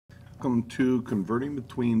Welcome to converting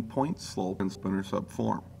between point slope and slope-intercept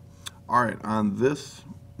form. All right, on this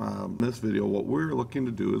video, what we're looking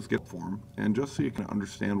to do is get form, and just so you can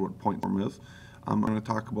understand what point form is, I'm going to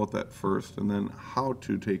talk about that first, and then how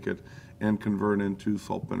to take it and convert into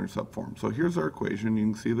slope-intercept form. So here's our equation. You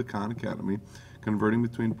can see the Khan Academy converting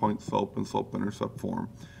between point slope and slope-intercept form.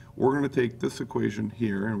 We're going to take this equation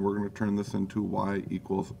here, and we're going to turn this into y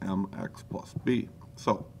equals mx plus b.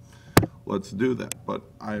 So let's do that, but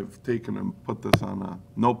I've taken and put this on a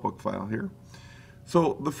notebook file here.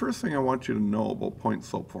 So the first thing I want you to know about point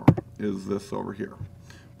slope form is this over here.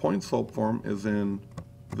 Point slope form is in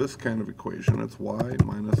this kind of equation. It's y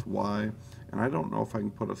minus y, and I don't know if I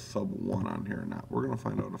can put a sub 1 on here or not. We're going to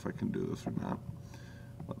find out if I can do this or not.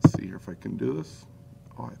 Let's see here if I can do this.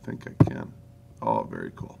 Oh, I think I can. Oh,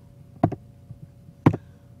 very cool.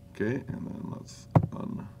 Okay, and then let's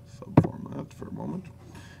unsubform that for a moment.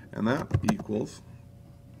 And that equals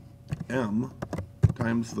m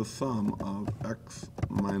times the sum of x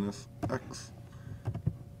minus x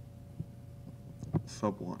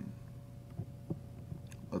sub 1.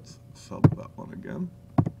 Let's sub that one again.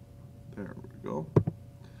 There we go.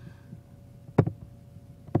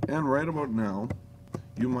 And right about now,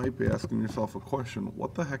 you might be asking yourself a question.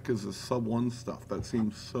 What the heck is this sub 1 stuff? That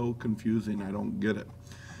seems so confusing. I don't get it.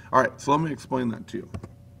 All right, so let me explain that to you.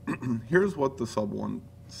 Here's what the sub 1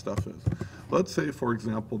 stuff is. Let's say, for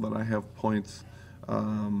example, that I have points,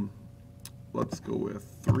 let's go with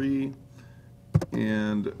 3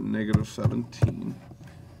 and negative 17.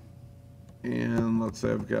 And let's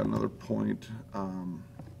say I've got another point,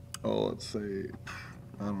 let's say,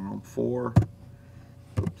 I don't know, 4.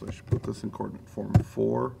 Oops, I should put this in coordinate form,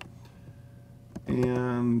 4.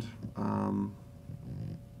 And,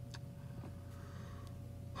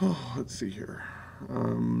 let's see here,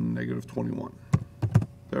 negative 21.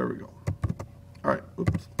 There we go. All right,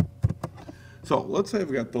 oops. So let's say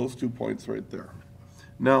I've got those 2 points right there.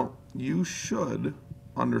 Now, you should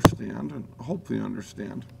understand, and hopefully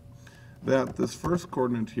understand, that this first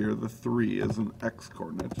coordinate here, the 3, is an x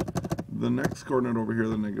coordinate. The next coordinate over here,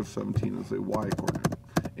 the negative 17, is a y coordinate.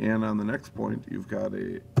 And on the next point, you've got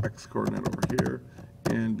a x coordinate over here,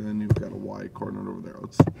 and then you've got a y coordinate over there.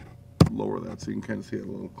 Let's lower that so you can kind of see it a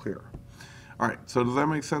little clearer. All right, so does that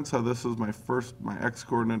make sense how this is my x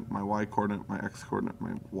coordinate, my y coordinate, my x coordinate,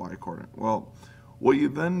 my y coordinate? Well, what you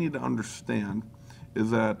then need to understand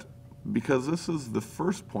is that because this is the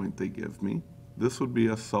first point they give me, this would be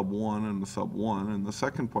a sub 1 and a sub 1, and the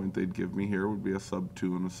second point they'd give me here would be a sub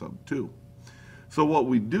 2 and a sub 2. So what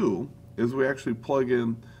we do is we actually plug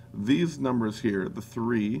in these numbers here, the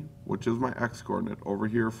 3, which is my x coordinate, over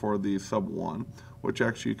here for the sub 1, which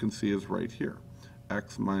actually you can see is right here.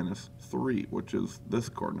 X minus 3, which is this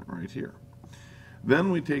coordinate right here. Then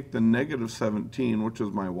we take the negative 17, which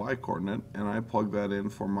is my y coordinate, and I plug that in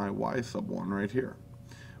for my y sub 1 right here.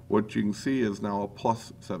 What you can see is now a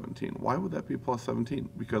plus 17. Why would that be plus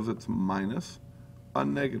 17? Because it's minus a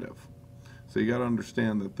negative. So you got to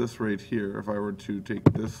understand that this right here, if I were to take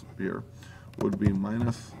this here, would be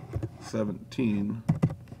minus 17,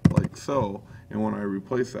 like so, and when I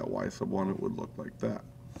replace that y sub 1, it would look like that.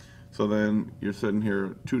 So then you're sitting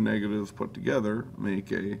here, 2 negatives put together make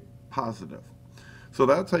a positive. So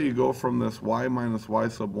that's how you go from this y minus y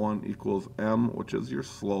sub 1 equals m, which is your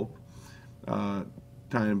slope,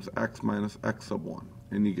 times x minus x sub 1.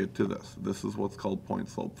 And you get to this. This is what's called point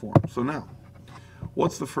slope form. So now,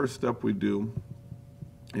 what's the first step we do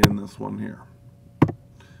in this one here?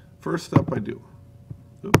 First step I do,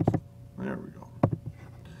 oops, there we go.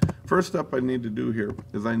 First step I need to do here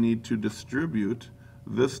is I need to distribute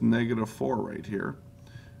this negative 4 right here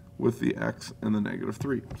with the x and the negative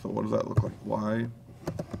 3. So what does that look like? Y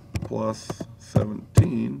plus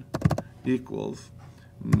 17 equals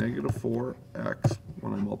negative 4x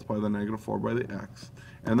when I multiply the negative 4 by the x.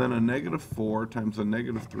 And then a negative 4 times a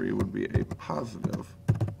negative 3 would be a positive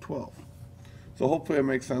 12. So hopefully it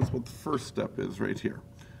makes sense what the first step is right here.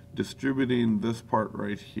 Distributing this part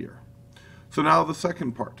right here. So now the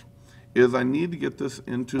second part is I need to get this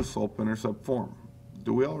into slope-intercept form.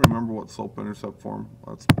 Do we all remember what slope-intercept form?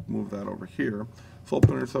 Let's move that over here.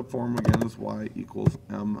 Slope-intercept form again is y equals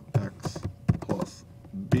mx plus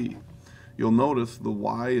b. You'll notice the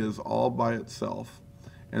y is all by itself,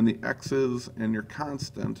 and the x's and your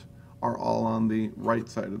constant are all on the right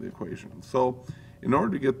side of the equation. So in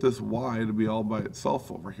order to get this y to be all by itself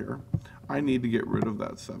over here, I need to get rid of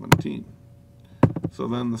that 17. So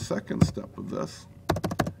then the second step of this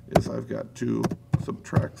is I've got to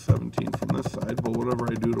subtract 17 from this side, but whatever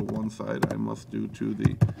I do to one side, I must do to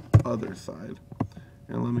the other side.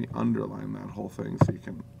 And let me underline that whole thing so you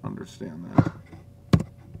can understand that.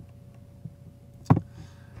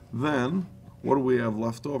 Then, what do we have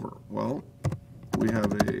left over? Well, we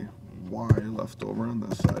have a y left over on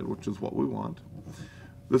this side, which is what we want.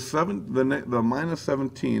 The minus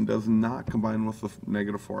 17 does not combine with the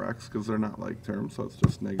negative 4x because they're not like terms, so it's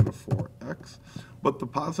just negative 4x. But the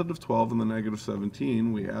positive 12 and the negative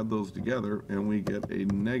 17, we add those together and we get a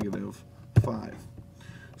negative 5.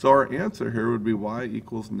 So our answer here would be y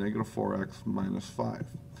equals negative 4x minus 5.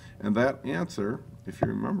 And that answer, if you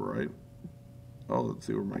remember right, oh, let's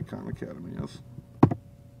see where my Khan Academy is.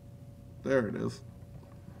 There it is.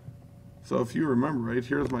 So if you remember right,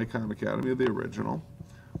 here's my Khan Academy, the original.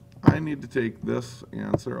 I need to take this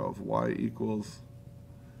answer of y equals,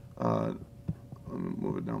 let me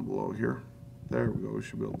move it down below here. There we go, we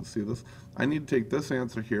should be able to see this. I need to take this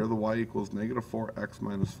answer here, the y equals negative 4x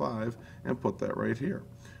minus 5, and put that right here.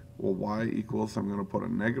 Well, y equals, I'm going to put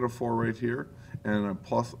a negative 4 right here, and a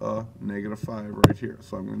plus a negative 5 right here.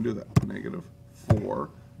 So I'm going to do that. Negative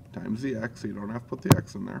 4 times the x, so you don't have to put the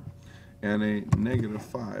x in there. And a negative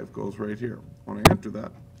 5 goes right here. When I enter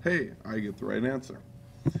that, hey, I get the right answer.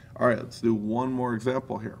 All right, let's do one more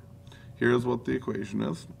example here. Here's what the equation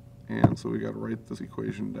is, and so we got to write this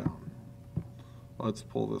equation down. Let's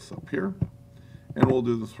pull this up here, and we'll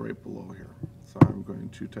do this right below here. So I'm going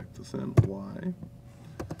to type this in, y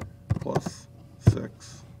plus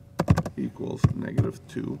 6 equals negative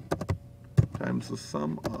 2 times the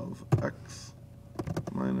sum of x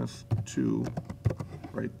minus 2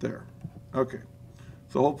 right there. Okay,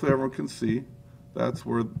 so hopefully everyone can see that's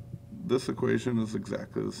where this equation is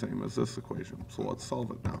exactly the same as this equation. So let's solve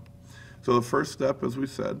it now. So the first step, as we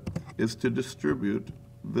said, is to distribute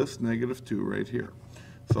this negative 2 right here.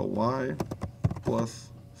 So y plus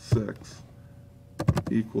 6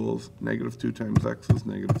 equals negative 2 times x is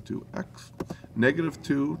negative 2x. Negative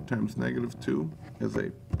 2 times negative 2 is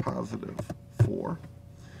a positive 4.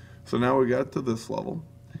 So now we got to this level.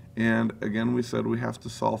 And again, we said we have to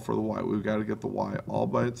solve for the y. We've got to get the y all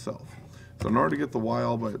by itself. So in order to get the y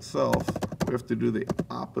all by itself, we have to do the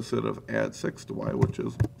opposite of add 6 to y, which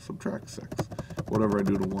is subtract 6. Whatever I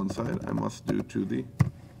do to one side, I must do to the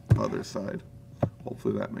other side.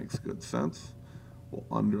 Hopefully that makes good sense. We'll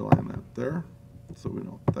underline that there so we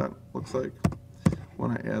know what that looks like.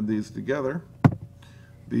 When I add these together,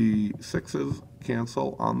 the 6's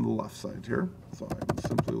cancel on the left side here. So I'm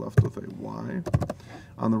simply left with a y.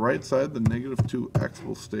 On the right side, the negative 2x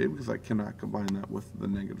will stay because I cannot combine that with the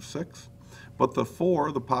negative 6. But the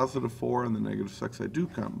 4, the positive 4 and the negative 6, I do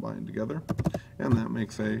combine together, and that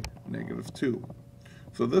makes a negative 2.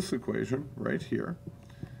 So this equation right here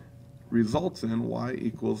results in y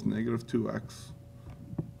equals negative 2x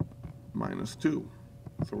minus 2.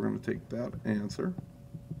 So we're going to take that answer.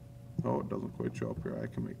 Oh, it doesn't quite show up here. I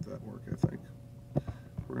can make that work, I think.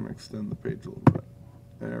 We're going to extend the page a little bit.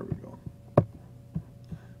 There we go.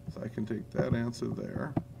 So I can take that answer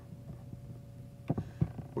there,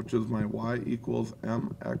 which is my y equals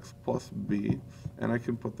mx plus b, and I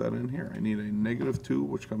can put that in here. I need a negative 2,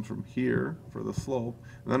 which comes from here for the slope,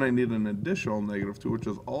 and then I need an additional negative 2, which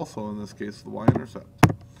is also, in this case, the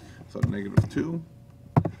y-intercept. So negative 2,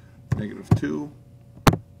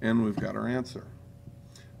 and we've got our answer.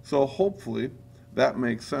 So hopefully that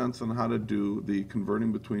makes sense on how to do the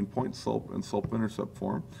converting between point slope and slope-intercept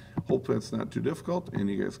form. Hopefully it's not too difficult and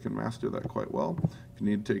you guys can master that quite well. If you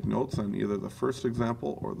need to take notes on either the first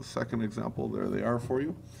example or the second example, there they are for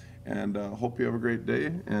you. And hope you have a great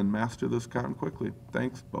day and master this Khan quickly.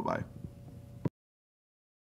 Thanks. Bye-bye.